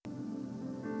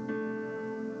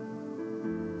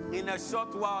In a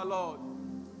short while, Lord,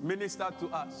 minister to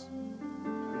us.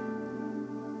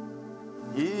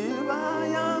 Here I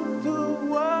am to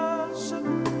worship.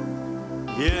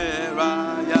 Here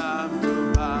I am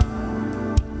to bow.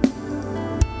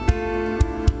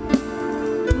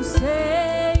 You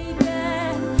say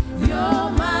that you're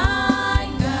my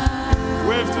God.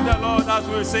 Wave to the Lord as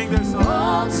we sing this song.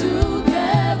 All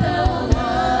together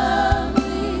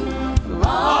worthy.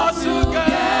 All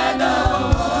together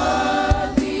worthy.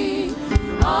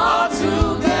 All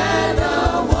together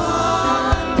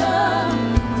wonderful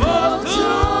to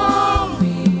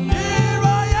me. Here I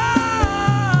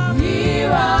am.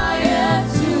 Here I am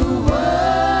to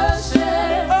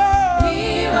worship.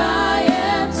 Here I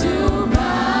am to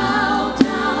bow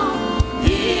down.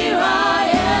 Here I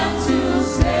am to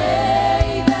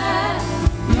say that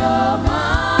you're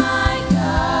my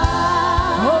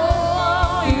God.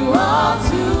 Oh, you're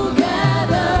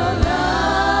altogether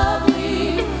lovely.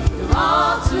 You're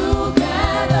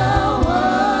altogether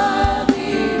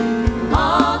worthy.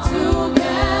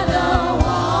 Altogether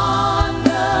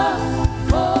wonderful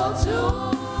to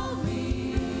me.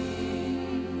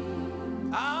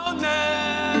 I'll never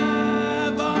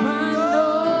I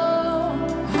know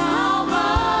how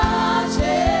much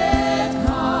it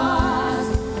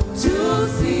costs to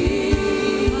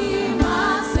see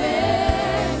my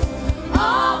sins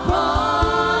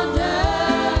upon the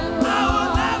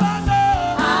cross.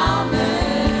 I'll never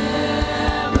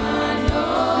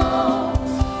know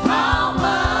how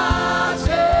much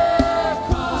it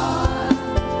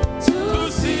costs to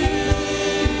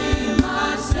see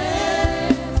my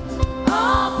sins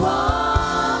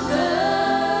upon the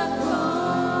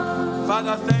cross.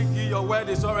 Father, thank you. Your word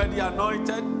is already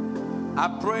anointed. I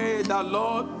pray that,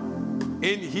 Lord,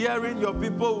 in hearing your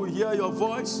people will hear your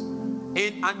voice.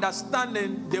 In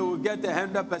understanding, they will get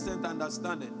 100%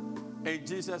 understanding. In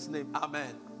Jesus' name,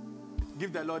 amen.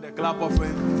 Give the Lord a clap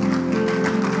offering.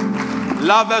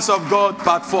 Lovers of God,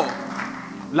 part 4.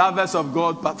 Lovers of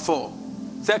God, part 4.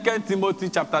 2 Timothy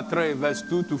chapter 3, verse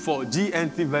 2 to 4.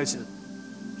 GNT version.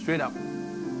 Straight up.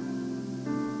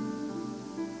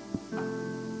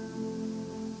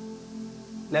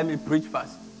 Let me preach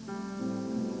fast.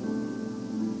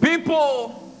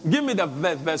 People, give me the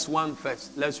verse 1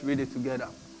 first. Let's read it together.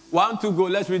 1, 2, go.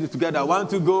 Let's read it together. 1,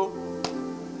 2, go.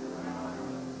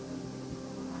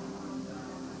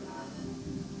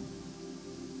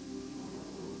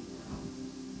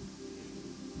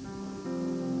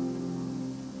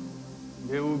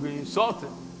 They will be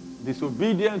insulted,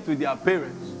 disobedient to their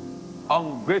parents,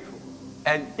 ungrateful,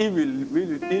 and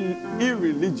irreligious.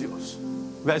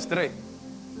 Verse 3.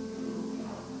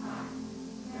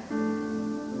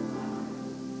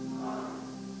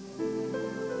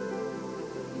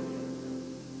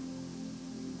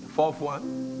 The fourth one.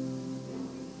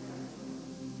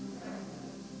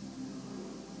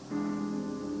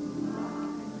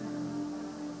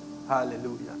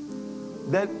 Hallelujah.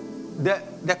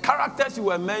 The characters you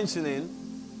were mentioning,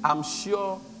 I'm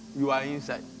sure you are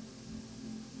inside.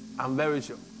 I'm very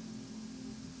sure.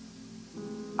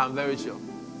 I'm very sure.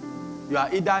 You are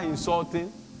either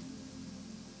insulting,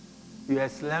 you are a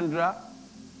slanderer,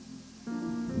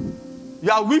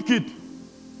 you are wicked,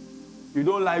 you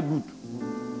don't like good,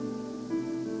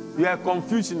 you are a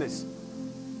Confucianist.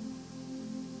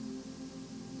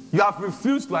 You have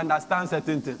refused to understand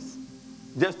certain things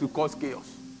just to cause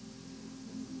chaos.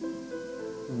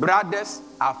 Brothers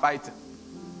are fighting.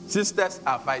 Sisters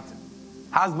are fighting.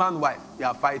 Husband, wife, they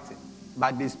are fighting.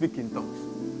 But they speak in tongues.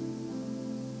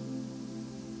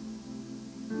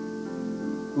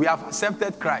 We have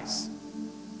accepted Christ.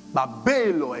 But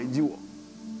Baal or Ejiwo.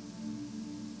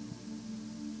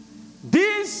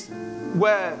 This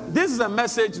is a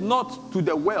message not to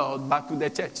the world, but to the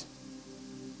church.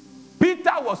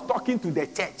 Peter was talking to the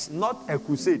church, not a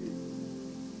crusade.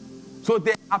 So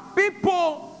there are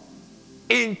people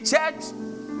in church.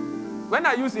 When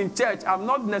I use in church, I'm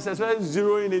not necessarily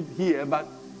zeroing it here, but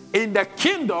in the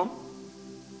kingdom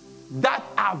that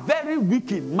are very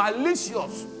wicked,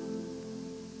 malicious.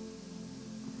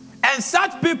 And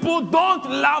such people don't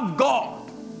love God.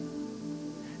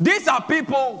 These are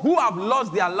people who have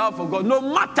lost their love for God. No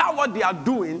matter what they are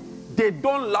doing, they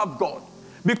don't love God.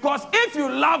 Because if you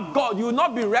love God, you will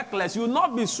not be reckless. You will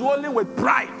not be swollen with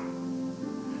pride.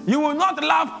 You will not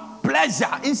love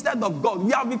pleasure instead of God.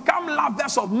 We have become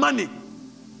lovers of money.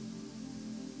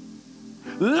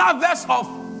 Lovers of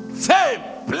fame,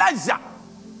 pleasure.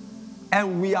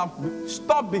 And we have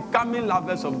stopped becoming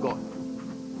lovers of God.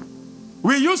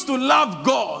 We used to love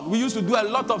God. We used to do a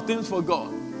lot of things for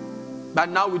God. But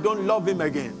now we don't love Him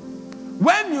again.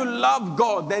 When you love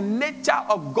God, the nature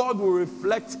of God will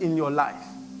reflect in your life.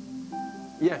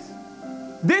 Yes.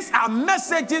 These are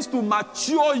messages to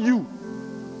mature you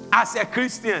as a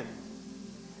Christian.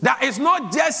 That is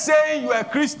not just saying you are a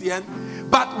Christian,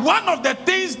 but one of the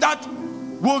things that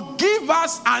will give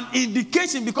us an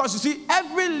indication, because you see,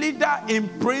 every leader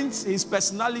imprints his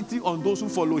personality on those who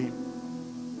follow him.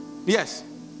 Yes.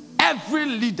 Every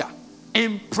leader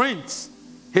imprints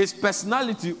his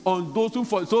personality on those who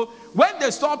follow. So when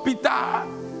they saw Peter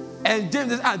and James,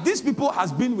 they said, these people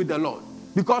has been with the Lord.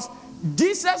 Because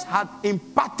Jesus had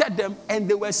imparted them and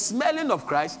they were smelling of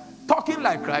Christ, talking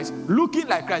like Christ, looking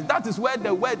like Christ. That is where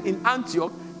the word in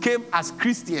Antioch came as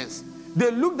Christians. They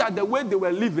looked at the way they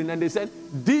were living and they said,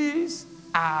 these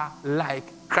are like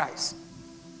Christ.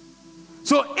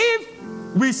 So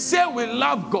if we say we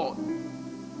love God,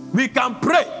 we can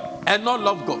pray and not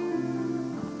love God.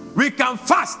 We can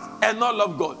fast and not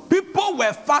love God. People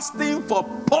were fasting for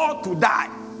Paul to die.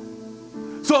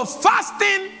 So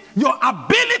fasting, your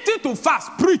ability to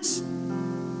fast, preach,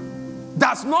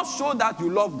 does not show that you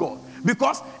love God.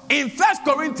 Because in 1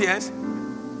 Corinthians,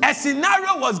 a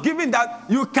scenario was given that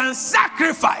you can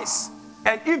sacrifice,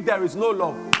 and if there is no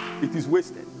love, it is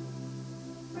wasted.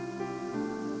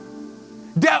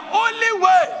 The only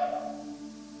way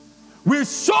we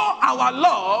show our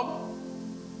love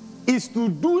is to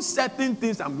do certain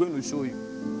things I'm going to show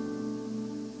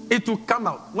you. It will come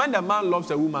out. When a man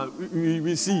loves a woman,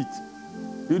 we see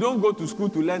it. You don't go to school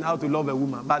to learn how to love a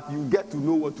woman, but you get to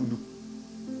know what to do.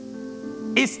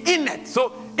 It's innate.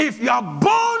 So if you are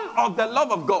born of the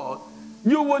love of God,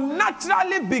 you will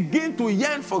naturally begin to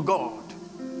yearn for God.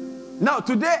 Now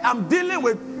today I'm dealing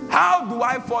with how do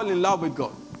I fall in love with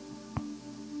God.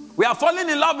 We are falling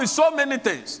in love with so many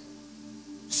things.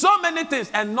 So many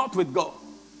things, and not with God.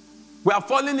 We are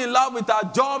falling in love with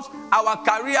our jobs, our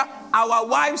career, our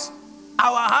wives,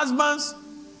 our husbands,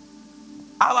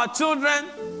 our children,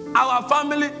 our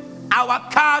family, our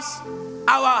cars,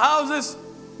 our houses.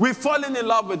 We're falling in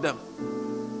love with them,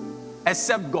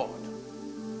 except God.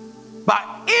 But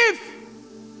if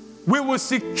we will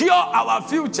secure our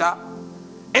future,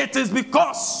 it is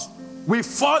because we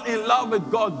fall in love with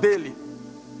God daily.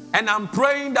 And I'm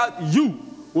praying that you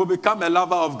will become a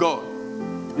lover of God.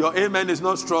 Your amen is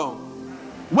not strong.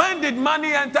 When did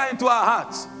money enter into our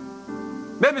hearts?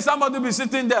 Maybe somebody will be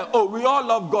sitting there, oh, we all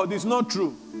love God. It's not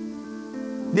true.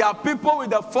 There are people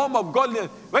with the form of godliness.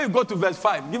 When you go to verse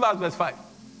 5, give us verse 5.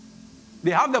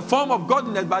 They have the form of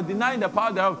godliness, but denying the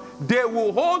power thereof. They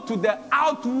will hold to the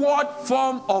outward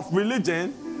form of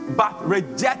religion, but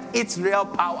reject its real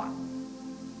power.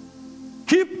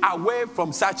 Keep away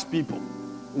from such people.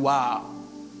 Wow.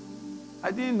 I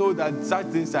didn't know that such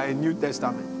things are in New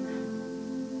Testament.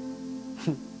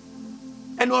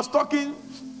 And he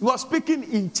was speaking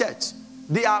in church.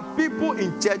 There are people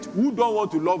in church who don't want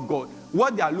to love God.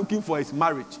 What they are looking for is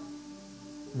marriage,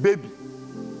 baby,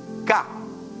 car,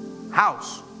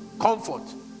 house, comfort.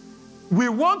 We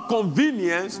want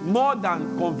convenience more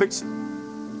than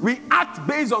conviction. We act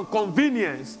based on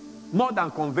convenience more than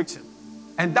conviction.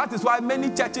 And that is why many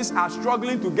churches are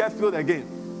struggling to get filled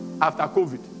again after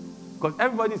COVID. Because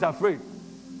everybody is afraid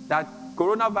that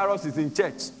coronavirus is in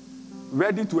church,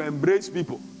 ready to embrace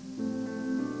people.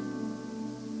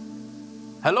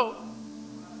 Hello?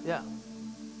 Yeah.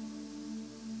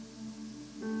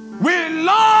 We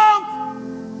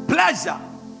love pleasure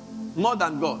more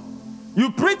than God.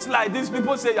 You preach like this,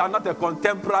 people say you are not a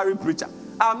contemporary preacher.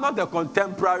 I'm not a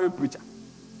contemporary preacher.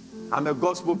 I'm a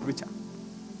gospel preacher.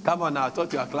 Come on now, I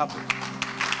thought you were clapping.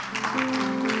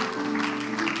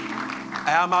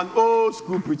 I am an old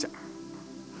school preacher.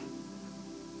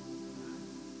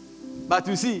 But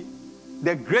you see,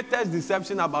 the greatest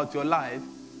deception about your life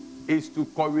is to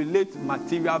correlate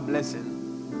material blessing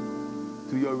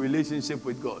to your relationship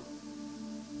with God.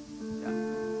 Yeah.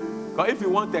 Because if you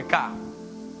want a car,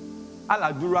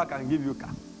 Aladura can give you a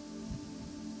car.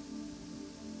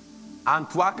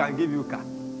 Antoine can give you a car.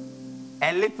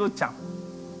 A little chap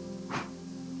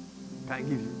can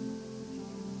give you.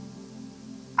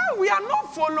 And we are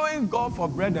not following God for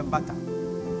bread and butter.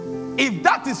 If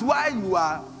that is why you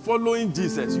are following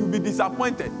Jesus, you'll be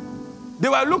disappointed. They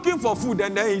were looking for food,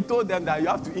 and then he told them that you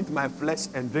have to eat my flesh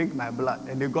and drink my blood.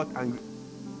 And they got angry.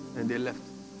 And they left.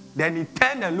 Then he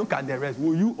turned and looked at the rest.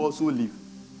 Will you also leave?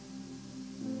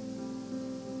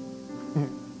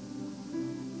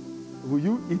 Will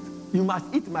you eat? You must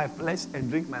eat my flesh and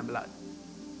drink my blood.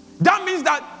 That means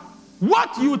that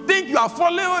what you think you are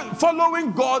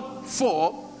following God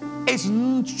for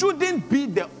shouldn't be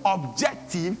the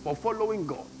objective for following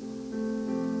God.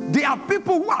 There are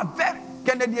people who are very...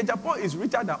 Kennedy Japan is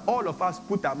richer than all of us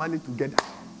put our money together.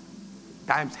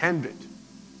 Times 100.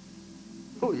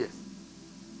 Oh, yes.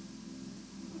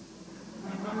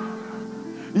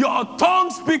 your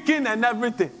tongue speaking and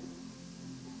everything.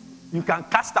 You can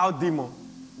cast out demons.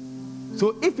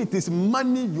 So if it is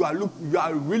money you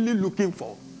are really looking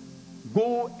for,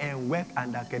 go and work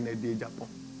under Kennedy Japan.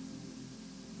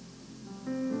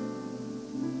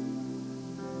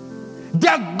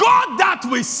 The God that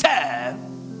we serve,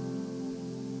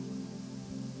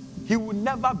 he will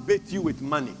never bait you with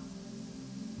money.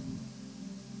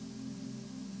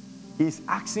 He's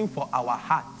asking for our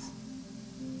heart,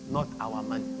 not our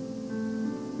money.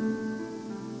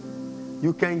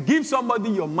 You can give somebody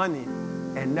your money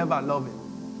and never love him.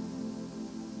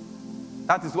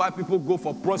 That is why people go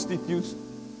for prostitutes.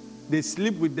 They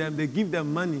sleep with them, they give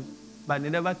them money, but they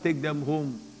never take them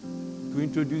home to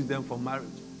introduce them for marriage.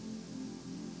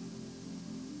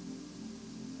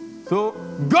 So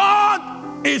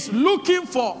God is looking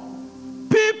for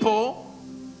people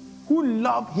who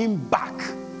love him back.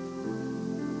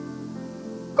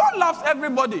 God loves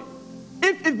everybody.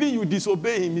 If even you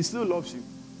disobey him, he still loves you.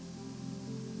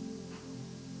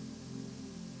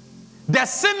 The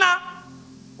sinner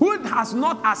who has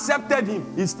not accepted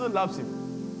him, he still loves him.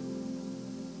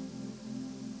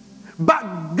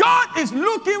 But God is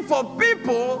looking for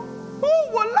people who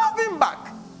will love him back.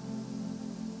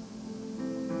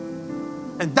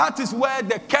 And that is where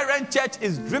the current church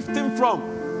is drifting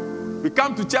from. We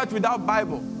come to church without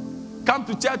Bible. Come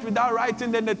to church without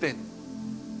writing anything.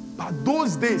 But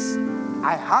those days,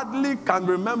 I hardly can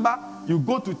remember you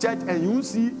go to church and you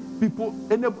see people,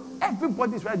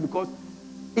 everybody's right, because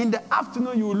in the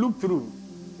afternoon you will look through.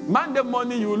 Monday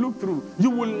morning you will look through.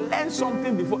 You will learn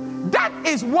something before. That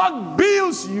is what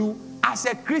builds you as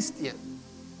a Christian.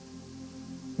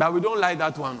 But we don't like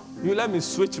that one. You let me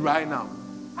switch right now.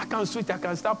 I can switch. I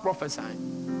can start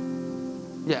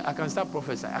prophesying. Yeah, I can start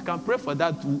prophesying. I can pray for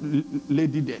that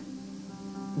lady there.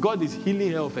 God is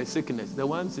healing her of her sickness. The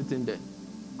one sitting there.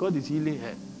 God is healing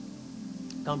her.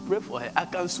 I can pray for her. I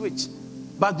can switch.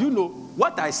 But you know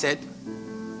what I said?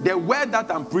 The word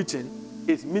that I'm preaching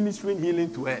is ministering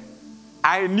healing to her.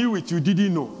 I knew it. You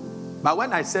didn't know. But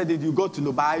when I said it, you got to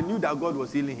know. But I knew that God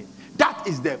was healing him. That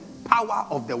is the power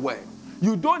of the word.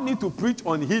 You don't need to preach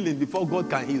on healing before God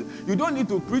can heal. You don't need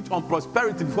to preach on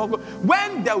prosperity before God.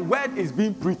 When the word is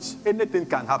being preached, anything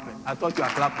can happen. I thought you were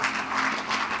clapping.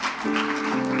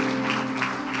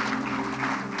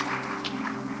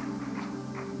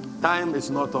 Time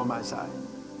is not on my side.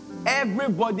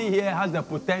 Everybody here has the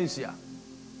potential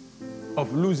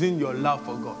of losing your love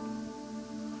for God.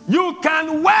 You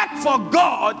can work for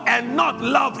God and not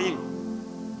love him.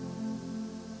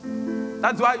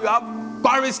 That's why you have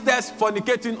choristers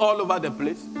fornicating all over the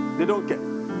place. They don't care.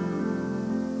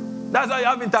 That's why you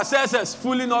have intercessors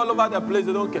fooling all over the place.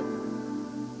 They don't care.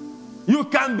 You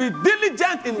can be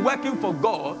diligent in working for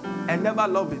God and never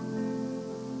love him.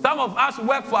 Some of us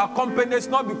work for our companies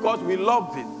not because we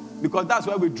love it, because that's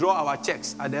where we draw our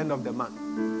checks at the end of the month.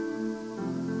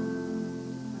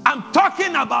 I'm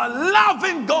talking about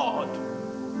loving God.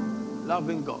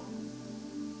 Loving God.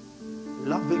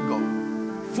 Loving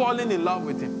God. Falling in love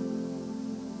with him.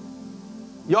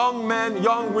 Young men,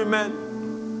 young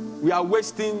women, we are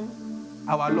wasting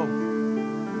our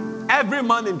love. Every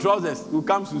man in trousers who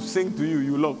comes to sing to you,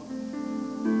 you love.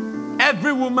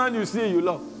 Every woman you see, you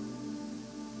love.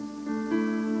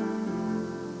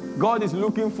 God is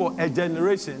looking for a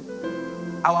generation.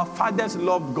 Our fathers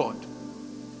loved God.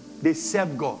 They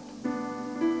served God.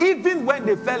 Even when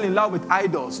they fell in love with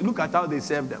idols, look at how they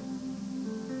served them.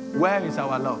 Where is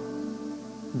our love?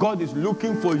 God is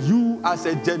looking for you as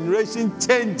a generation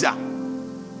changer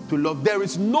to love. There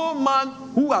is no man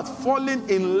who has fallen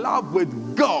in love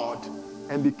with God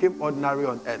and became ordinary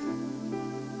on earth.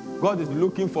 God is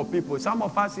looking for people. Some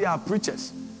of us here are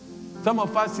preachers. Some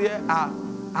of us here are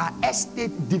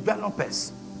estate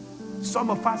developers. Some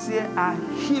of us here are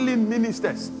healing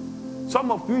ministers. Some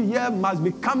of you here must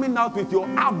be coming out with your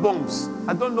albums.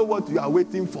 I don't know what you are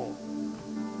waiting for.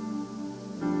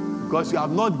 Because you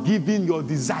have not given your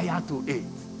desire to it.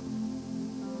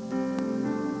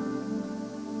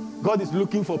 God is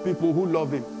looking for people who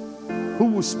love him, who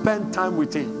will spend time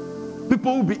with him,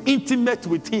 people who will be intimate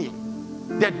with him.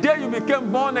 The day you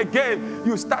became born again,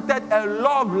 you started a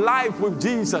love life with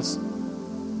Jesus.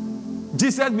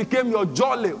 Jesus became your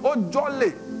jolly. Oh,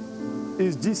 jolly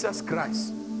is Jesus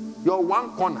Christ. Your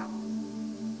one corner.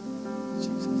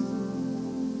 Jesus.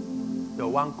 Your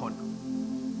one corner.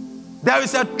 There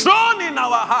is a throne in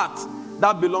our heart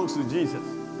that belongs to Jesus.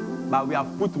 But we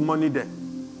have put money there.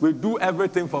 We do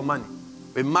everything for money.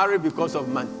 We marry because of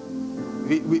money.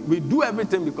 We do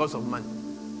everything because of money.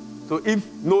 So if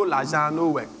no l'argent, no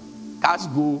work, cash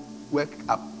go, work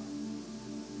up.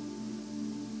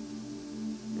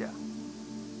 Yeah.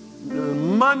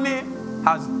 Money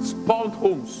has spoiled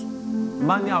homes.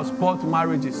 Money has spoiled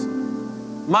marriages.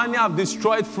 Money have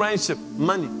destroyed friendship.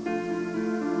 Money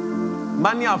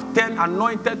have turned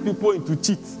anointed people into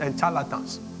cheats and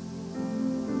charlatans.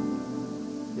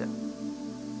 Yeah.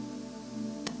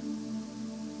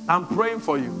 I'm praying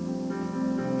for you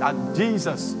that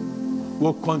Jesus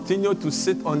will continue to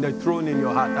sit on the throne in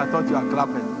your heart. I thought you were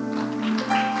clapping.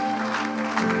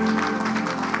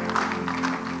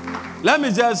 Let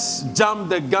me just jump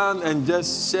the gun and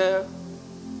just share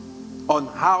on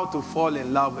how to fall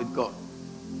in love with God.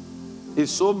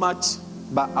 It's so much,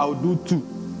 but I'll do two,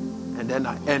 and then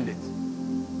I end it.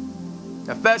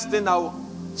 The first thing I'll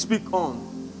speak on,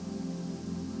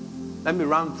 let me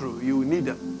run through. You need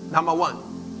them. Number one,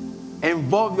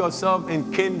 involve yourself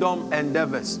in kingdom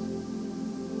endeavors.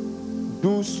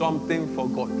 Do something for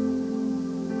God.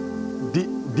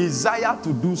 Desire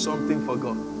to do something for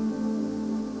God.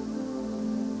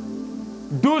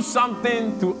 Do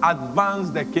something to advance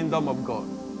the kingdom of God.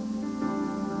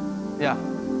 Yeah.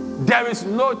 There is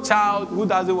no child who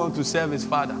doesn't want to serve his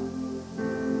father.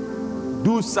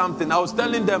 Do something. I was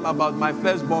telling them about my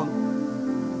firstborn.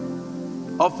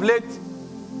 Of late,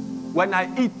 when I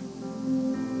eat,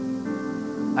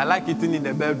 I like eating in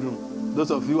the bedroom. Those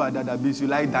of you who are dadabis, you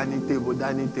like dining table.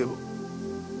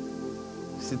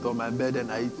 Sit on my bed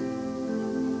and I eat.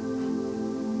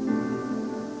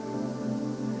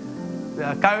 They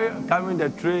are carrying the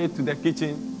tray to the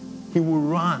kitchen. He will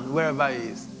run wherever he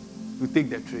is to take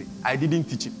the tray. I didn't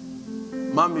teach him.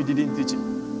 Mommy didn't teach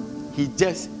him. He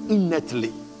just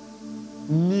innately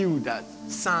knew that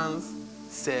sons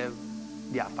serve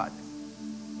their fathers.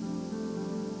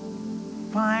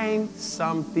 Find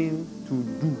something to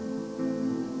do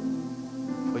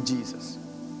for Jesus.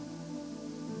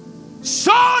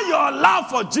 Show your love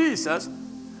for Jesus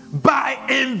by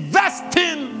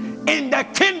investing in the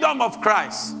kingdom of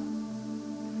Christ.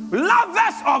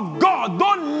 Lovers of God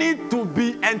don't need to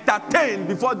be entertained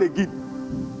before they give.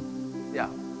 Yeah.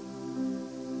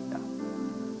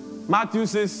 Matthew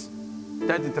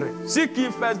 6:33. Seek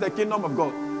ye first the kingdom of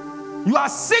God. You are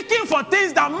seeking for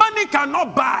things that money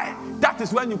cannot buy. That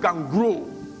is when you can grow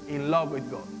in love with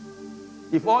God.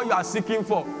 If all you are seeking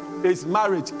for is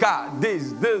marriage, car,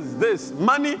 this,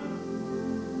 money,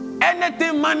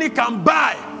 anything money can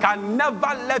buy can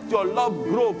never let your love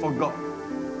grow for God.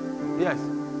 Yes.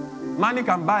 Money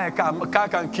can buy a car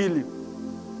can kill you.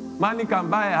 Money can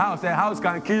buy a house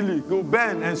can kill you. It will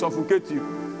burn and suffocate you.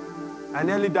 I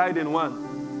nearly died in one.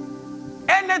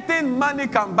 Anything money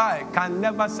can buy can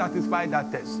never satisfy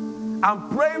that test. I'm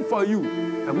praying for you,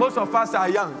 and most of us are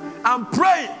young. I'm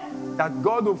praying that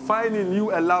God will find in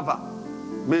you a lover.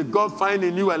 May God find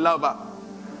in you a lover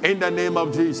in the name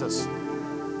of Jesus.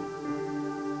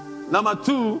 Number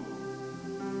two,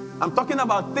 I'm talking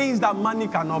about things that money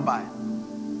cannot buy.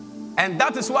 And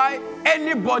that is why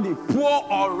anybody, poor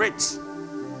or rich,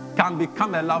 can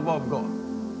become a lover of God.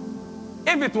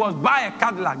 If it was buy a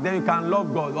Cadillac, then you can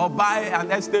love God. Or buy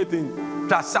an estate in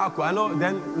Trasaco, I know,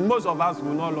 then most of us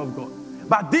will not love God.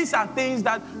 But these are things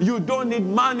that you don't need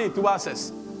money to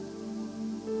access.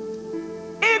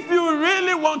 If you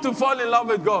really want to fall in love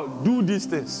with God, do these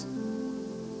things.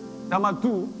 Number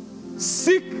two,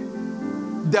 seek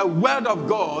the word of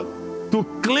God to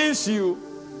cleanse you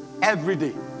every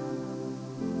day.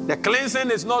 The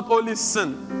cleansing is not only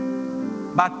sin,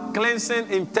 but cleansing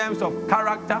in terms of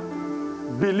character,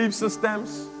 belief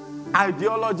systems,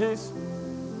 ideologies,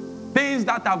 things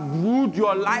that have ruled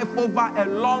your life over a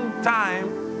long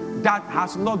time that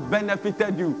has not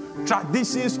benefited you.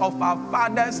 Traditions of our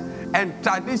fathers and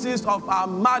traditions of our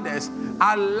mothers.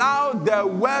 Allow the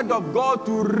word of God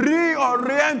to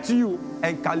reorient you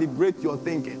and calibrate your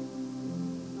thinking.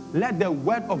 Let the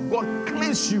word of God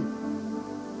cleanse you.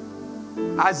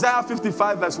 Isaiah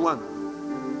 55 verse 1.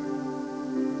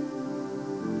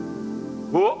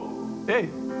 Oh, hey.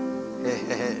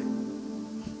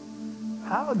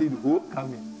 How did Ho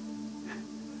come in?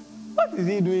 What is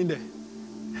he doing there?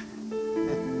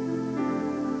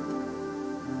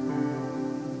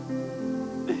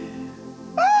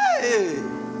 Hey!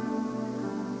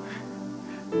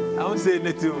 I won't say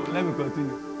anything. Let me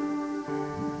continue.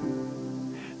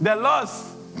 The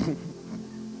loss.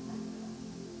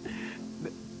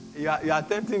 You are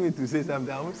tempting me to say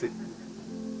something. I won't say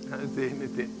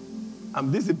anything.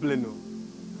 I'm disciplined.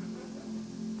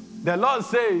 The Lord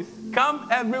says, come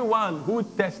everyone who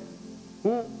tests,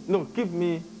 keep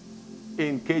me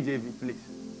in KJV, please.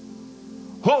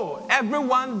 Ho,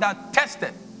 everyone that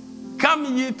tested, come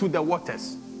ye to the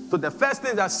waters. So the first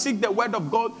thing is that seek the word of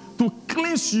God to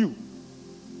cleanse you.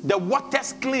 The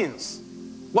waters cleanse.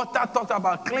 Water talks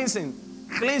about cleansing.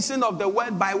 cleansing of the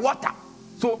word by water.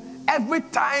 So every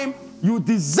time you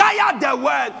desire the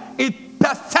word, it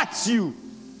perfects you.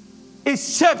 It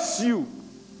shapes you.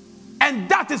 And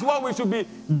that is what we should be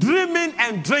dreaming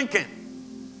and drinking.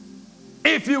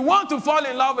 If you want to fall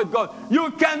in love with God,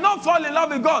 you cannot fall in love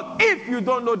with God if you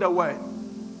don't know the word.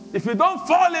 If you don't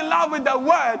fall in love with the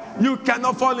word, you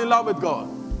cannot fall in love with God.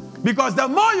 Because the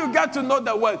more you get to know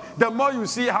the word, the more you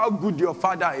see how good your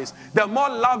Father is. The more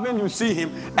loving you see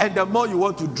him, and the more you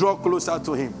want to draw closer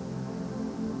to him.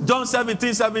 John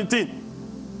 17:17.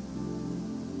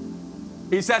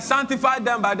 He says, sanctify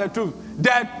them by the truth.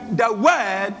 The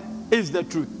word is the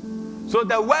truth. So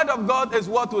the word of God is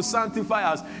what will sanctify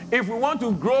us. If we want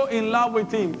to grow in love with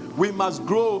him, we must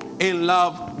grow in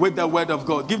love with the word of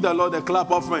God. Give the Lord a clap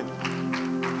offering.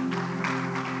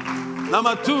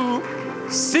 Number 2,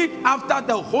 seek after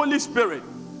the Holy Spirit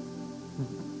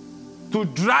to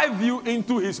drive you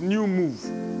into his new move.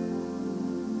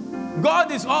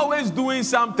 God is always doing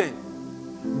something.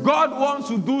 God wants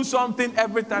to do something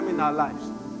every time in our lives.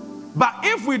 But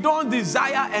if we don't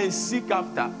desire and seek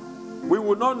after, we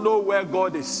will not know where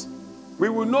God is. We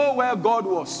will know where God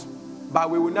was, but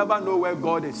we will never know where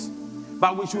God is.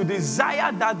 But we should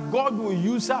desire that God will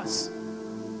use us.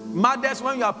 Mothers,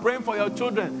 when you are praying for your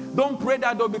children, don't pray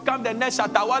that they'll become the next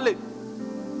Shatawale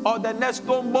or the next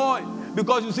Stone Boy,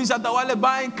 because you see Shatawale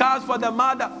buying cars for the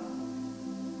mother.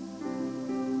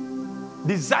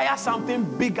 Desire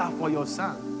something bigger for your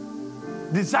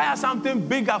son. Desire something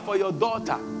bigger for your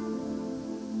daughter.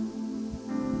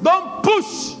 Don't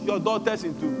push your daughters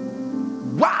into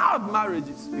wild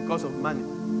marriages because of money.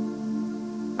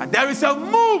 And there is a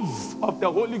move of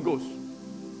the Holy Ghost.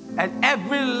 And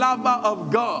every lover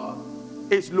of God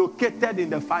is located in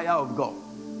the fire of God.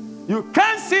 You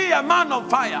can't see a man on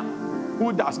fire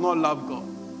who does not love God.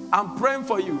 I'm praying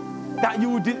for you that you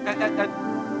would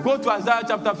go to Isaiah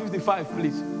chapter 55,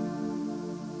 please.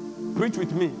 Preach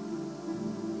with me.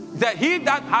 That he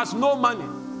that has no money.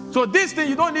 So this thing,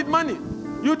 you don't need money.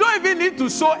 You don't even need to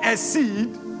sow a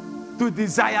seed to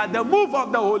desire the move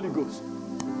of the Holy Ghost.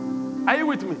 Are you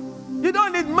with me? You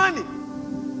don't need money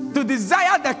to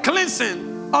desire the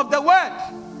cleansing of the word.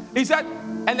 He said,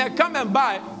 and then come and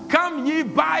buy. Come ye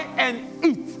buy and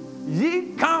eat.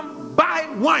 Ye come buy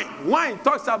wine. Wine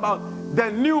talks about the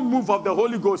new move of the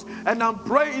Holy Ghost. And I'm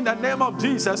praying in the name of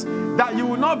Jesus that you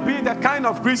will not be the kind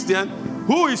of Christian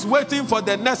who is waiting for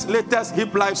the next latest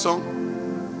hip life song,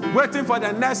 waiting for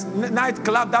the next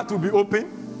nightclub that will be open,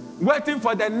 waiting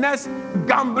for the next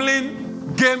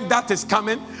gambling game that is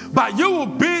coming. But you will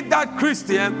be that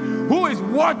Christian who is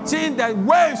watching the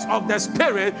waves of the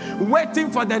Spirit, waiting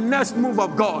for the next move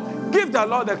of God. Give the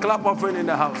Lord a clap offering in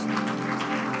the house.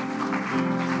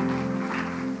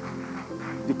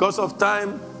 Because of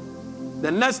time,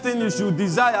 the next thing you should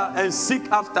desire and seek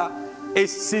after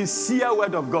is sincere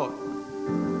word of God.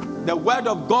 The word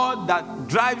of God that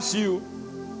drives you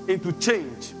into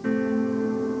change.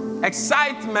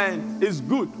 Excitement is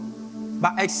good,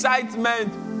 but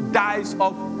excitement dies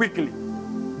off quickly.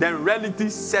 Then reality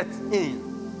sets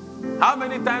in. How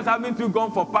many times haven't you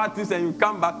gone for parties and you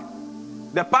come back?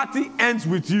 The party ends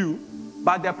with you,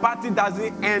 but the party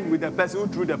doesn't end with the person who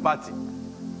threw the party.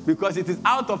 Because it is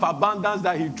out of abundance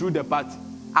that he threw the party.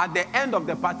 At the end of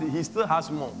the party, he still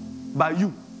has more. But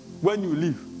you, when you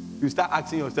leave, you start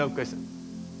asking yourself questions.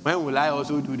 When will I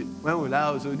also do this? When will I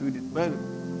also do this?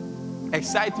 When?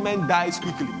 Excitement dies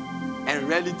quickly and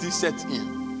reality sets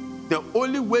in. The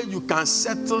only way you can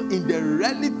settle in the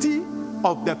reality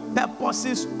of the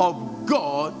purposes of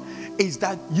God is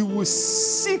that you will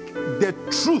seek the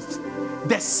truth,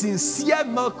 the sincere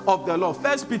milk of the Lord.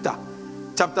 1 Peter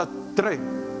chapter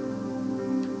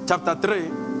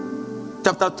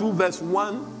 2, verse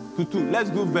 1 to 2. Let's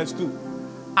do verse 2.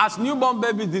 As newborn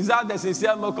babies desire the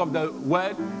sincere milk of the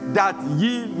word, that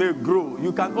ye may grow.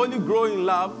 You can only grow in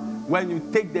love when you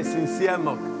take the sincere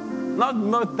milk. Not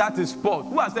milk that is sport.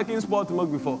 Who has taken sport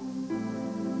milk before?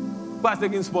 Who has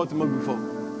taken sport milk before?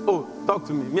 Oh, talk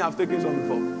to me. Me, I've taken some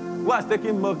before. Who has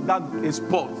taken milk that is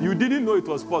sport? You didn't know it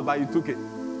was sport, but you took it.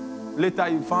 Later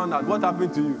you found out. What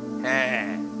happened to you?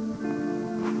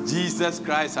 Jesus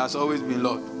Christ has always been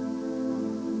Lord.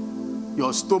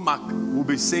 Your stomach will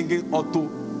be singing auto,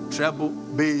 treble,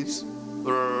 bass.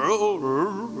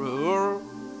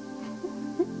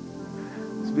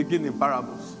 Speaking in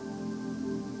parables.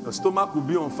 Your stomach will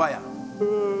be on fire.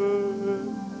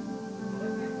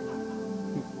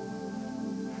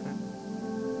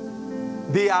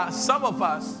 There are some of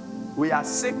us, we are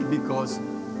sick because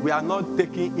we are not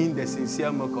taking in the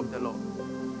sincere milk of the Lord.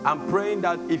 I'm praying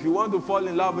that if you want to fall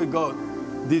in love with God,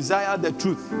 desire the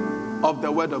truth of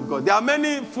the word of God. There are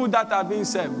many food that are being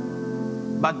served,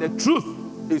 but the truth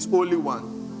is only one.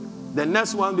 The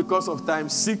next one, because of time,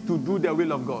 seek to do the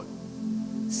will of God.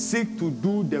 Seek to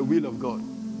do the will of God.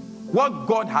 What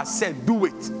God has said, do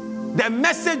it. The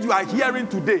message you are hearing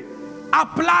today,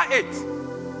 apply it.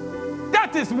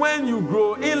 That is when you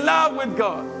grow in love with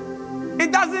God. It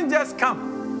doesn't just come.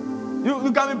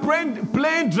 You can be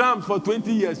playing drums for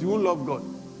 20 years, you won't love God.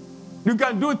 You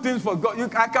can do things for God.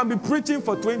 I can be preaching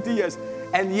for 20 years,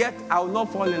 and yet I will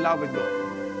not fall in love with God.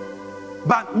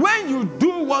 But when you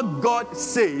do what God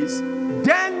says,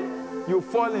 then you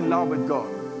fall in love with God.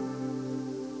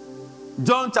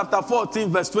 John chapter 14,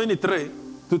 verse 23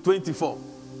 to 24.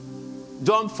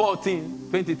 John 14,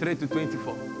 23 to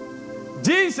 24.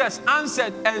 Jesus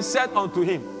answered and said unto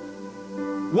him,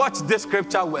 watch this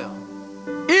scripture well.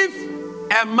 If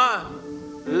a man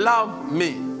love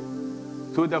me,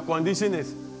 so the condition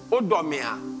is,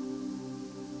 Odomia.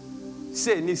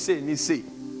 Say,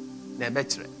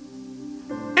 nebetre.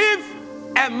 If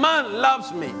a man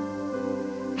loves me,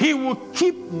 he will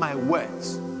keep my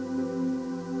words.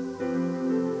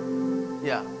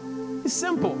 Yeah. It's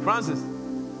simple, Francis.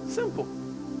 Simple.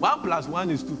 1 + 1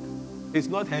 is 2. It's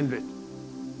not 100.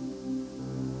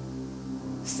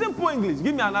 Simple English.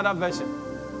 Give me another version.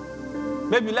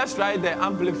 Maybe let's try the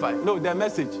Amplify. No, the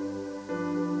Message.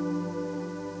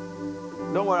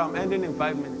 Don't worry, I'm ending in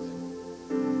 5 minutes.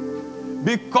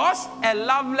 Because a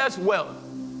loveless world,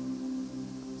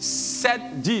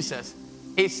 said Jesus,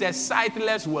 is a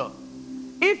sightless world.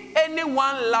 If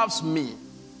anyone loves me,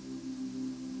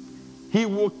 he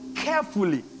will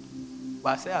carefully.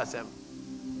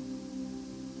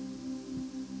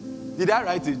 Did I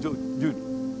write it, Jude?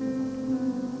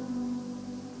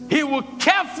 He will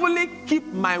carefully keep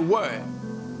my word,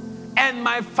 and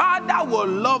my Father will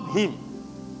love him.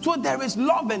 So there is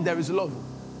love and there is love.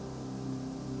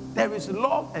 There is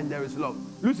love and there is love.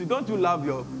 Lucy, don't you love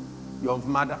your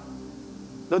mother?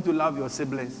 Don't you love your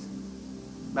siblings?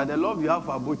 But the love you have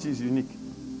for Abochi is unique.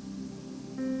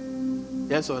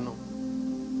 Yes or no?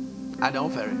 I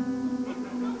don't ferry.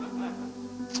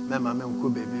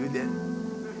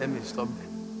 Let me stop there.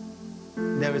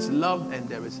 There is love and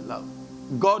there is love.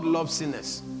 God loves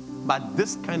sinners, but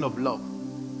this kind of love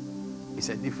is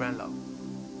a different love.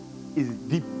 It's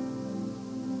deep.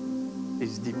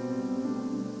 It's deep.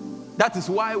 That is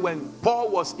why when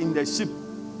Paul was in the ship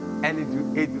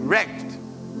and it wrecked,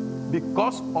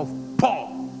 because of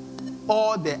Paul,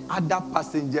 all the other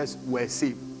passengers were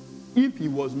saved. If he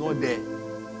was not there,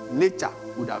 nature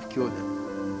would have killed them.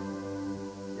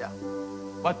 Yeah.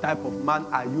 What type of man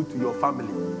are you to your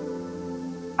family?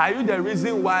 Are you the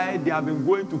reason why they have been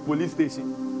going to police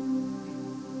station?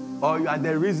 Or you are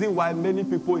the reason why many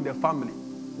people in the family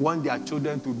want their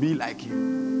children to be like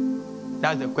you?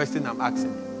 That's the question I'm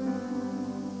asking.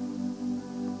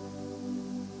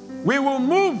 We will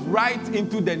move right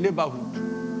into the neighborhood.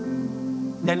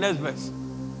 The next verse.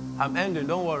 I'm ending,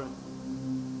 don't worry.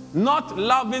 Not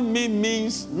loving me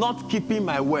means not keeping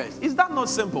my words. Is that not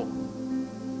simple?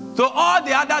 So all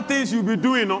the other things you'll be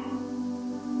doing,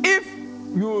 if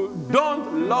you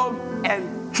don't love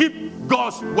and keep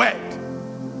God's word,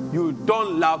 you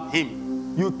don't love him.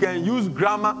 You can use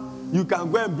grammar. You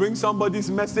can go and bring somebody's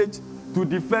message to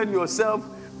defend yourself,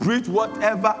 preach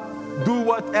whatever, do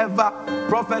whatever,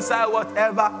 prophesy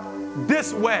whatever.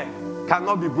 This word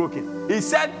cannot be broken. He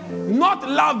said, not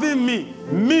loving me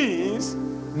means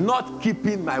not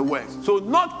keeping my words. So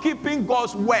not keeping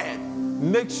God's word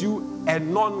makes you a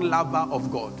non-lover of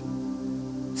God.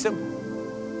 Simple.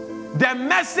 The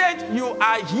message you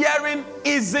are hearing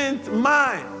isn't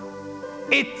mine.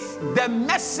 It's the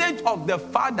message of the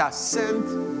Father sent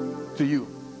to you.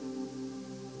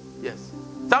 Yes.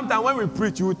 Sometimes when we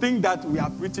preach, you think that we are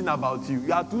preaching about you.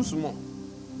 You are too small.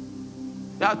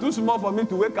 You are too small for me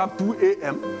to wake up 2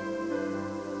 a.m.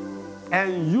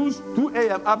 and use 2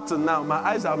 a.m. up to now. My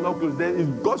eyes are not closed. Then it's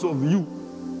because of you.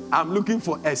 I'm looking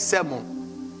for a sermon.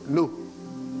 No.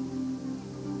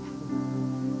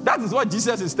 That is what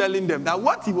Jesus is telling them. That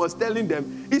what he was telling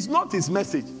them is not his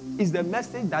message. It's the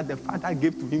message that the Father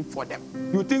gave to him for them.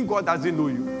 You think God doesn't know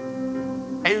you?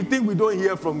 And you think we don't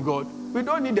hear from God? We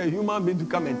don't need a human being to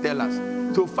come and tell us.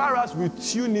 So far as we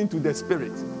tune into the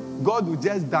Spirit, God will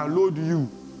just download you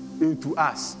into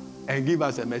us and give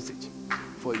us a message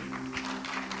for you.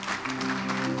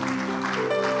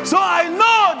 So I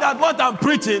know that what I'm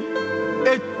preaching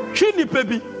is chili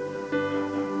baby.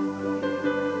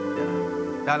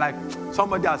 They're like,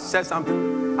 somebody has said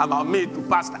something about me to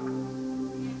pastor.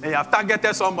 And you have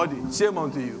targeted somebody. Shame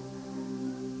unto you.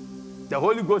 The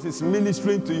Holy Ghost is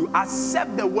ministering to you.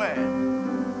 Accept the word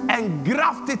and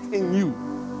graft it in you.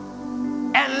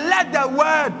 And let the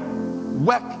word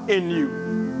work in you.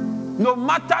 No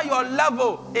matter your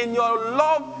level in your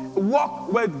love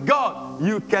walk with God,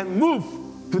 you can move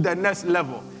to the next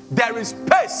level. There is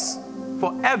space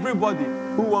for everybody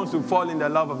who wants to fall in the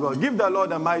love of God. Give the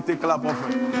Lord a mighty clap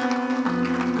offering.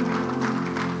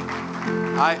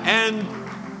 I end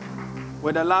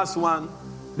with the last one.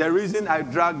 The reason I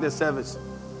drag the service.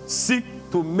 Seek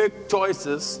to make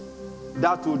choices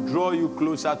that will draw you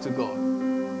closer to God.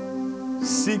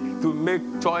 Seek to make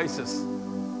choices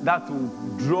that will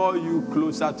draw you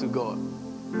closer to God.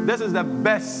 This is the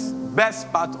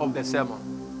best part of the sermon.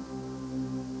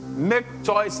 Make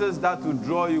choices that will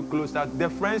draw you closer. The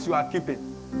friends you are keeping,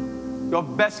 your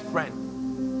best friend,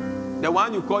 the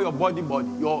one you call your body,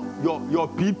 your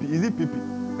PP. Is it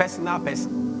PP? Personal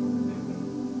person.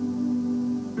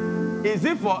 Is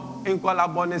it for in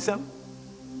collaboration?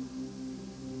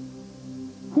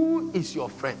 Who is your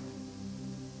friend?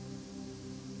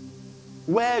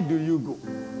 Where do you go?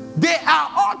 They are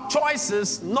all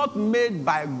choices not made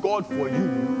by God for you.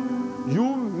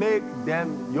 You make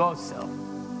them yourself.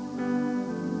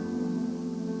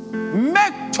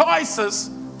 Make choices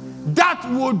that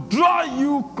will draw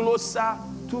you closer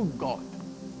to God.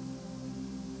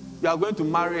 You are going to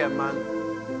marry a man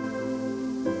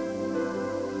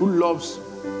who loves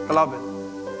clubbing,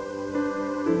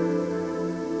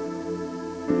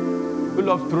 who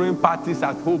loves throwing parties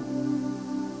at home.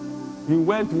 You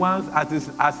went once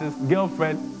as his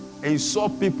girlfriend and you saw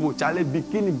people, Charlie,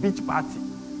 bikini beach party.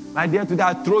 My dear, today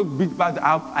I throw beach party.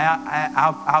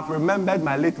 I've remembered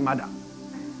my late mother.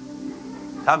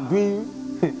 I'm doing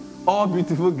all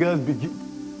beautiful girls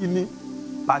bikini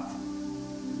party.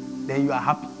 Then you are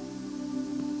happy.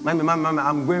 Mommy,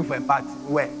 I'm going for a party.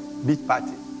 Where? Beach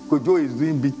party. Kojo is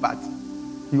doing beach party.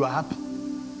 You are happy.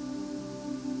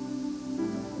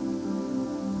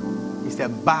 It's a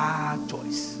bad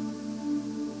choice.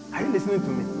 Are you listening to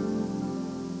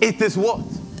me? It is what?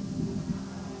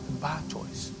 A bad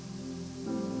choice.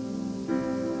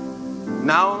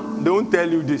 Now, don't tell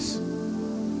you this.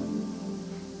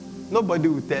 Nobody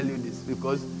will tell you this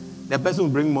because the person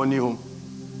will bring money home.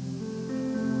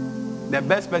 The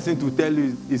best person to tell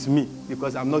you is me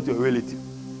because I'm not your relative.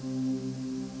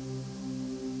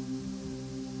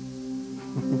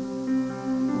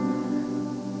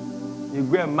 You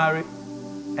go and marry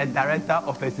a director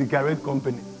of a cigarette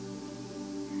company.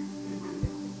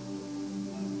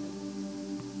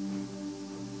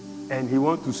 And he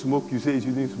wants to smoke, you say he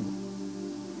shouldn't smoke.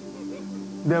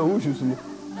 Then who should smoke?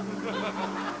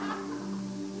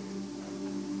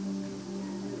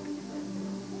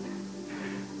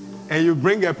 And you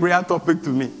bring a prayer topic to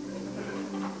me.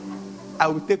 I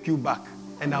will take you back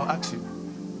and I'll ask you,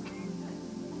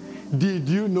 did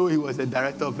you know he was a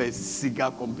director of a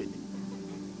cigar company?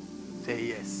 Say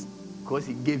yes. Because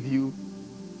he gave you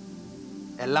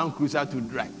a Land Cruiser to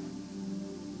drive.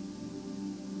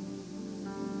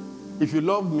 If you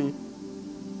love me,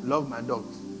 love my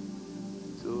dogs.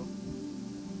 So,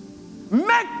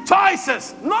 make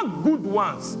choices, not good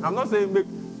ones. I'm not saying make.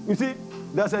 You see,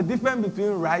 there's a difference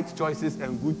between right choices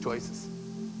and good choices.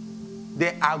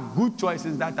 There are good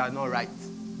choices that are not right.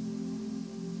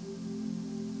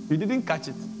 You didn't catch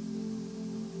it.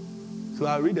 So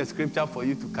I'll read the scripture for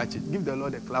you to catch it. Give the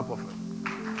Lord a clap of it.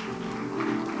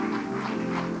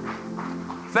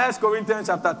 1 Corinthians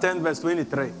chapter 10, verse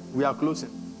 23. We are closing.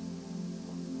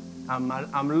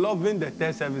 I'm loving the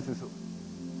third services.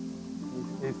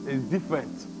 It's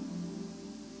different.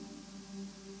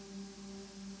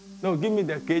 No, give me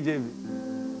the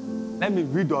KJV. Let me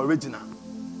read the original.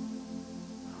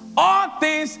 All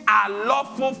things are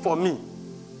lawful for me,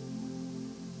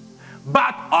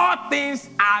 but all things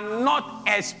are not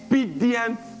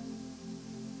expedient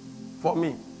for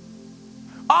me.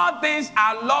 All things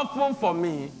are lawful for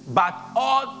me, but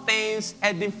all things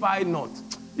edify not.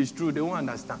 It's true, they won't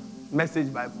understand.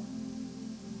 Message Bible.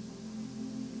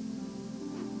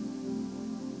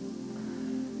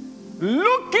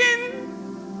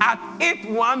 Looking at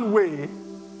it one way,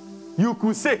 you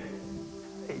could say,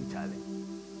 hey, Charlie,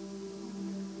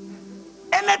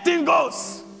 anything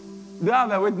goes. Do you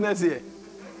have a witness here?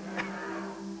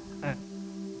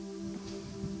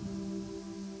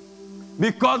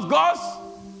 Because God's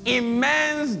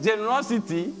immense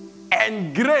generosity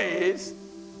and grace,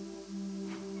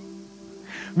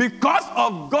 because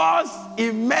of God's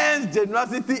immense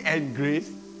generosity and grace,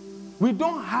 we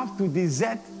don't have to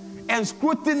desert and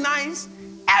scrutinize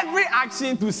every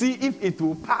action to see if it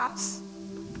will pass.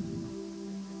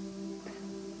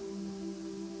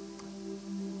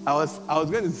 I was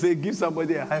going to say, give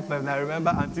somebody a high five, and I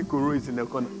remember Auntie Koro is in the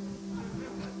corner.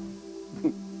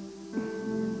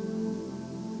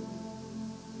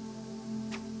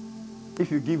 If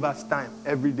you give us time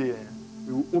every day,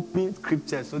 we will open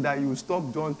scriptures so that you will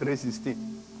stop John 3:16.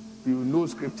 You will know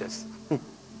scriptures.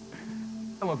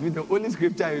 Some of you, the only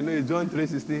scripture you know is John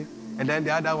 3:16, and then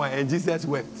the other one, and Jesus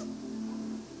wept.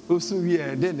 Also here,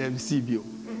 and then receive you.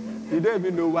 You don't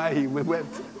even know why he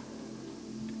wept.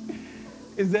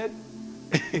 Is that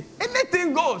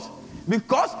anything goes?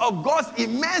 Because of God's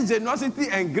immense generosity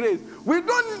and grace. We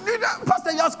don't need that.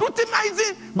 Pastor, you're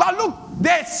scrutinizing. But look,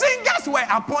 the singers were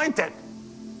appointed.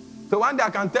 So one day I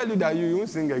can tell you that you won't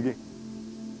sing again.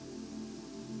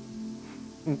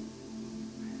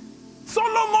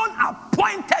 Solomon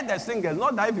appointed the singers,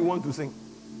 not that if you want to sing.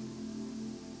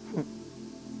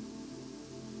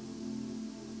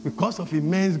 Because of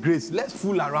immense grace, let's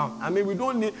fool around. I mean, we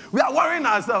don't need, we are worrying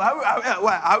ourselves.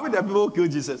 Are we the people who kill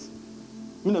Jesus?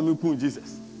 Me no me kill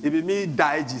Jesus. If it me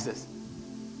die Jesus.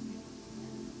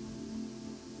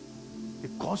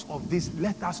 Because of this,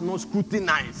 let us not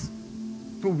scrutinize.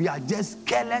 So we are just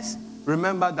careless.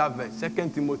 Remember that verse, 2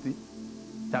 Timothy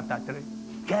chapter 3.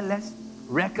 Careless,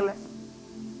 reckless.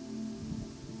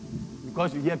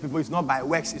 Because you hear people, it's not by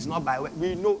works, it's not by works.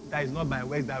 We know that it's not by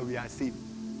works that we are saved.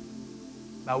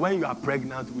 But when you are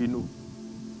pregnant, we know.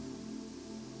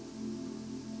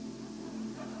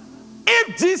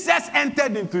 If Jesus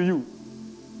entered into you,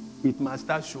 it must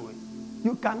start showing.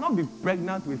 You cannot be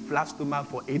pregnant with flat stomach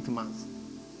for 8 months.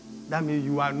 That means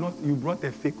you brought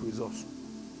a fake result.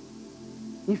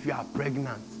 If you are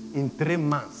pregnant in 3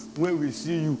 months, when we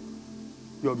see you,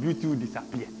 your beauty will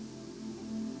disappear.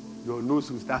 Your nose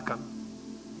will start coming.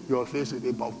 Your face will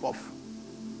be puff.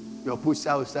 Your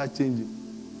posture will start changing.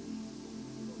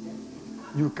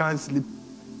 You can't sleep.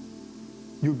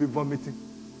 You'll be vomiting.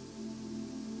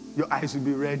 Your eyes will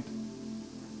be red.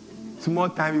 Small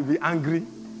time you'll be angry.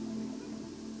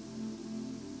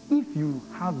 If you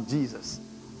have Jesus,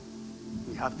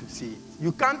 you have to see it.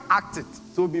 You can't act it.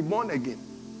 So be born again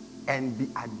and be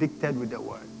addicted with the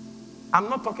word. I'm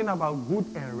not talking about good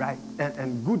and right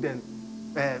and good and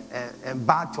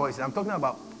bad choices. I'm talking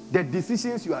about the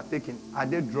decisions you are taking. Are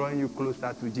they drawing you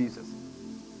closer to Jesus?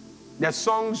 The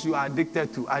songs you are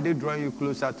addicted to, are they drawing you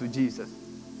closer to Jesus?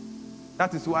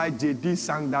 That is why JD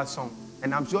sang that song.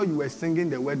 And I'm sure you were singing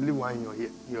the worldly one in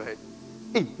your head.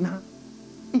 Hey, nah.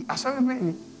 Hey, I saw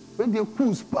you when they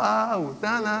push pow,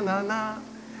 na.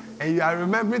 And you are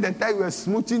remembering the time you were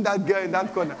smooching that girl in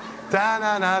that corner.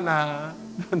 Ta-na-na-na.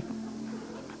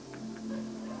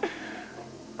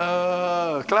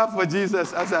 Clap for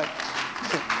Jesus.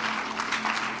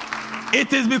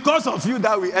 It is because of you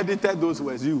that we edited those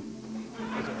words. You.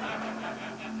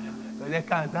 So they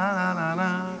can't.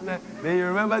 Then you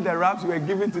remember the raps you were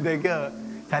giving to the girl.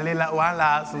 Talila, one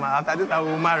last man. After this, I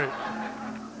will marry.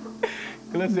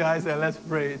 Close your eyes and let's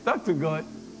pray. Talk to God.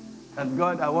 That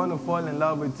God, I want to fall in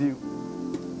love with you.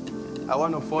 I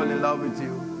want to fall in love with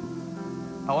you.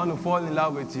 I want to fall in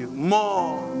love with you.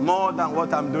 More than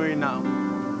what I'm doing now.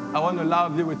 I want to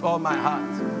love you with all my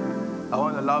heart. I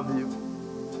want to love you.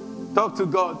 Talk to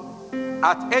God.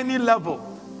 At any level,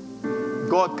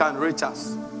 God can reach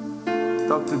us.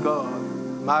 Talk to God.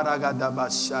 Maragadaba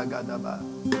shagadaba.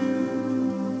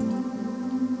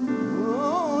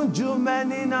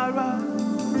 Jumeninara.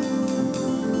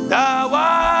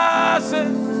 Dawase.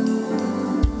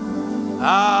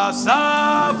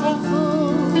 Asafu.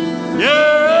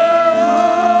 Yeah.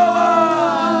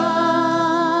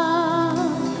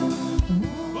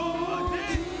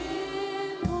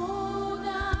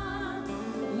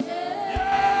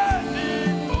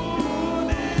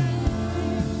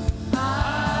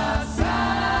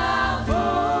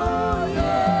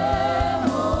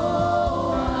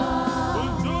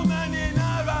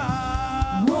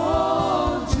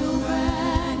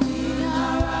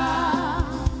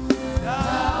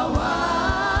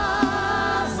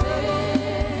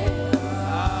 Say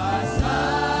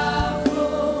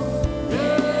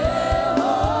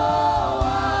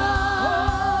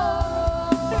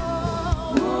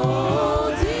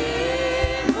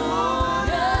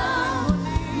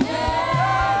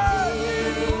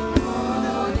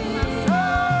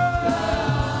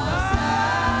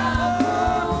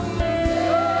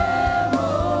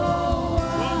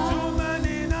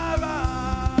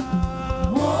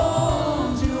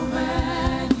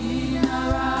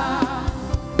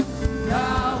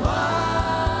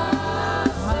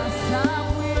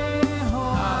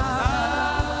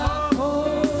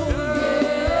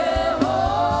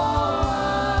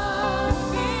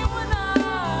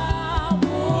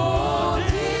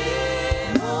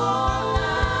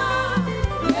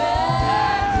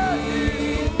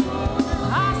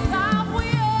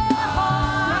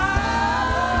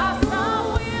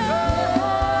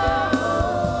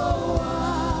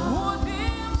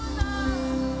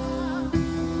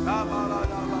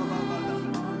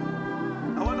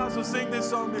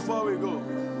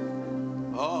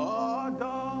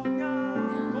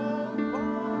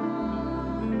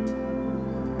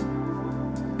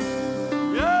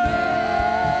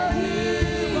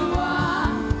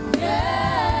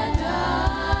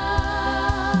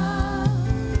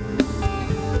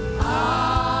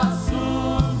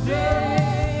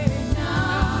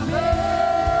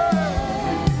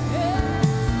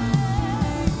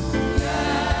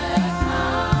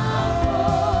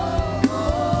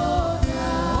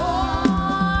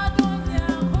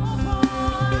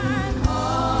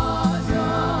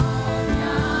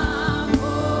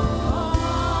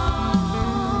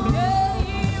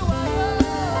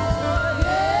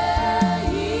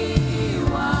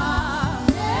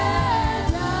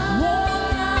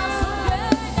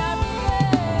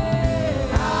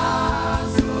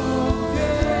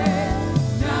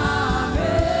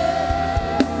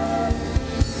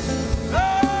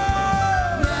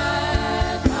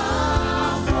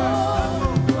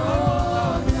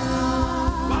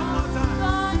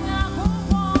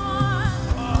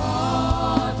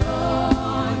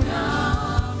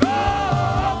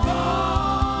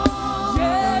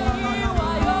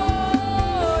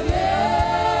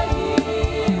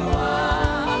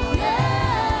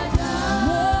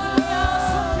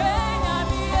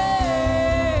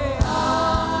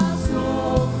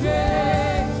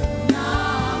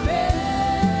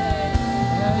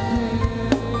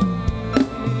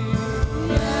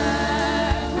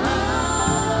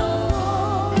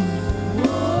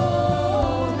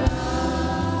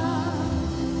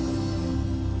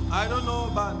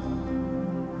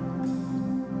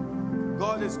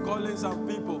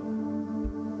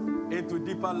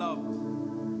are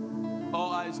loved.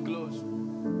 All eyes closed.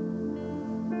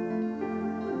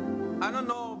 I don't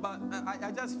know, but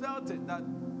I just felt it that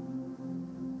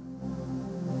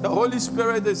the Holy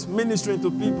Spirit is ministering to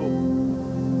people.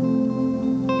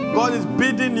 God is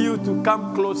bidding you to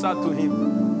come closer to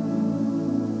Him.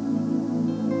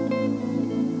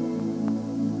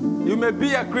 You may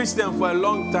be a Christian for a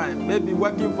long time, maybe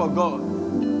working for God.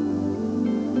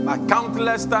 But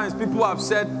countless times people have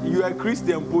said, you are a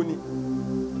Christian pony.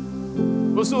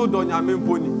 Also, don't you mean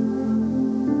pony?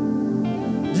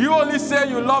 Do you only say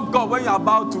you love God when you're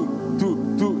about to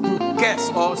curse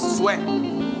or swear?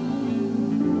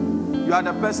 You are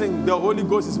the person the Holy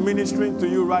Ghost is ministering to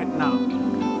you right now.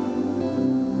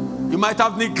 You might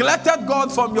have neglected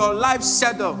God from your life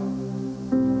schedule,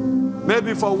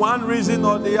 maybe for one reason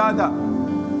or the other.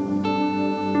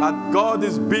 But God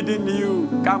is bidding you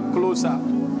come closer.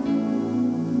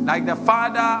 Like the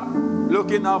father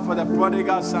looking out for the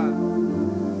prodigal son.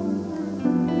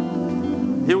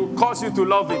 He will cause you to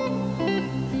love Him.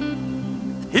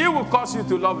 He will cause you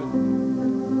to love Him.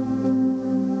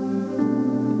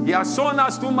 He has shown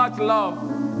us too much love.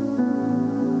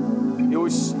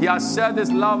 He has shared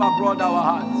His love abroad our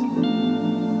hearts.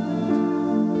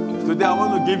 Today I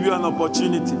want to give you an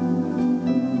opportunity.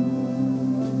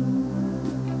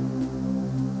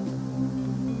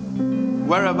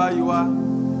 Wherever you are,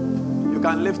 you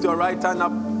can lift your right hand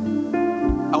up.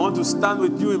 I want to stand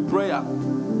with you in prayer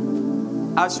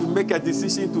as you make a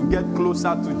decision to get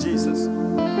closer to Jesus.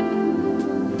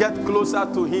 Get closer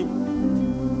to Him.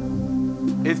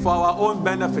 It's for our own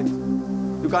benefit.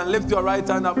 You can lift your right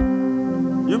hand up.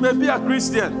 You may be a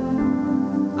Christian.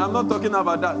 I'm not talking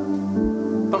about that.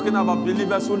 I'm talking about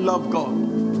believers who love God.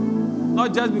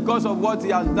 Not just because of what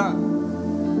He has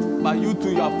done, but you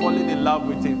too, you are falling in love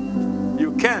with Him.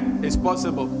 You can. It's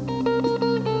possible.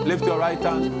 Lift your right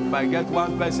hand. If I get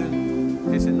one person,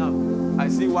 it's enough. I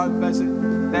see one person.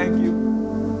 Thank you.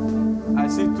 I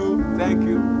see two. Thank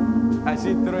you. I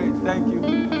see three. Thank you.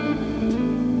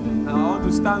 And I want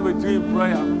to stand with you in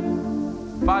prayer.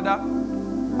 Father,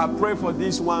 I pray for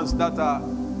these ones that are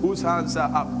whose hands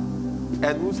are up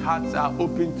and whose hearts are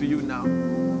open to you now.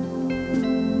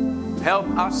 Help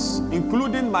us,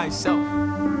 including myself.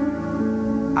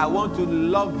 I want to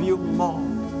love you more.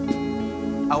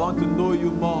 I want to know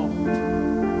you more.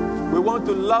 We want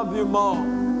to love you more.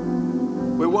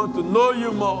 We want to know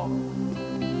you more.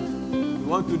 We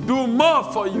want to do more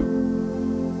for you.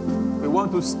 We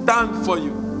want to stand for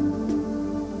you.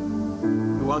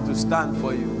 We want to stand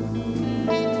for you.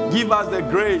 Give us the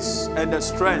grace and the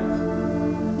strength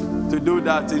to do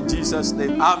that in Jesus'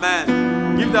 name.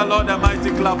 Amen. Give the Lord a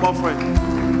mighty clap offering.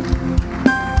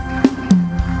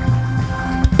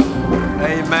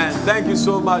 Amen. Thank you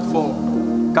so much for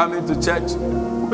coming to church.